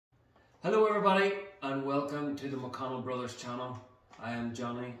Hello everybody and welcome to the McConnell Brothers channel. I am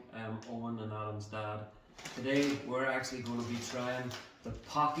Johnny, I am Owen and Adam's dad. Today we're actually going to be trying the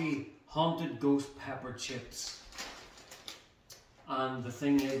Paqui Haunted Ghost Pepper Chips. And the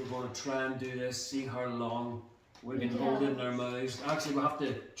thing is, we're going to try and do this, see how long we can hold it in our mouths. Actually we have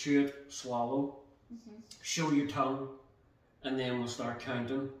to chew it, swallow, show your tongue, and then we'll start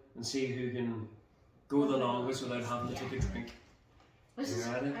counting and see who can go the longest without having to take a drink. Are you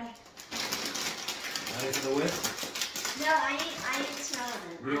ready? Ready for the whip? No, I ain't smelling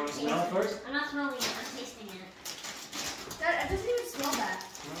it. You want to smell it first? I'm not smelling it, I'm tasting it. That, it doesn't even smell bad.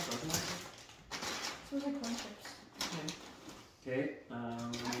 No, it doesn't. It smells like corn chips. Okay. I'll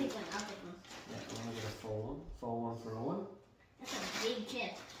take one, I'll take one. Yeah, I want to get a full one for Owen. That's a big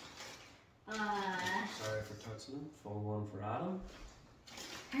chip. Sorry for touching them. Full one for Adam.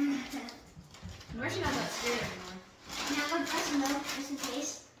 I'm actually not that scared anymore. Now I'm going to press milk just in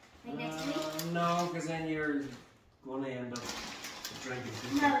case. Right next to me. No, because then you're going to end up drinking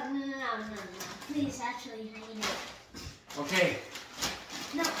too No. Please, actually, I need it. Okay.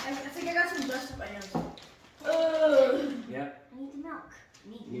 No, I think I got some dust up my nose. Yeah. I need the milk. I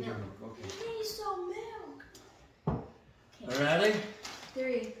need the milk. Okay. I need some milk. Are you ready?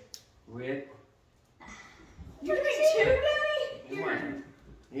 3. Wait. You're doing 2, Daddy? Here.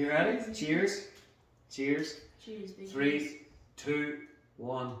 You ready? Cheers. Cheers. Cheers, big 3, 2,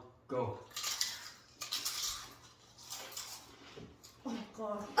 1, go. Oh my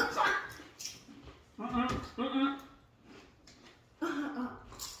god.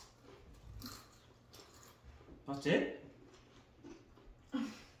 That's it?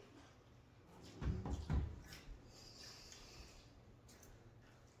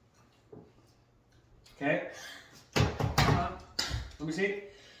 Okay. Let me see.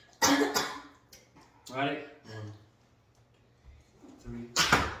 Ready? 1, 3,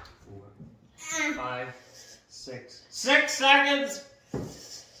 4, 5, 6. 6 seconds!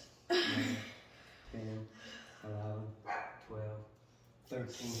 9, 10, 11, 12,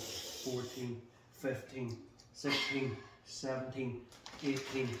 13, 14, 15, 16, 17,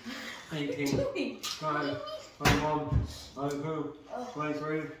 18, 19, 20, 21, 22,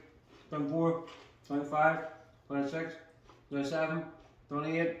 23, 24, 25, 26, 27,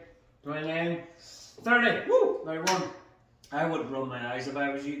 28, 29, 30. Woo! 31. I would rub my eyes if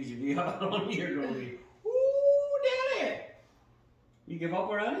I was you, because if you have it on, you're going to be, ooh, daddy! You give up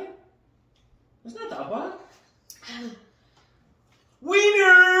already? It's not that bad.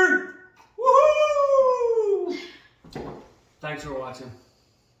 Wiener! Woohoo! Thanks for watching.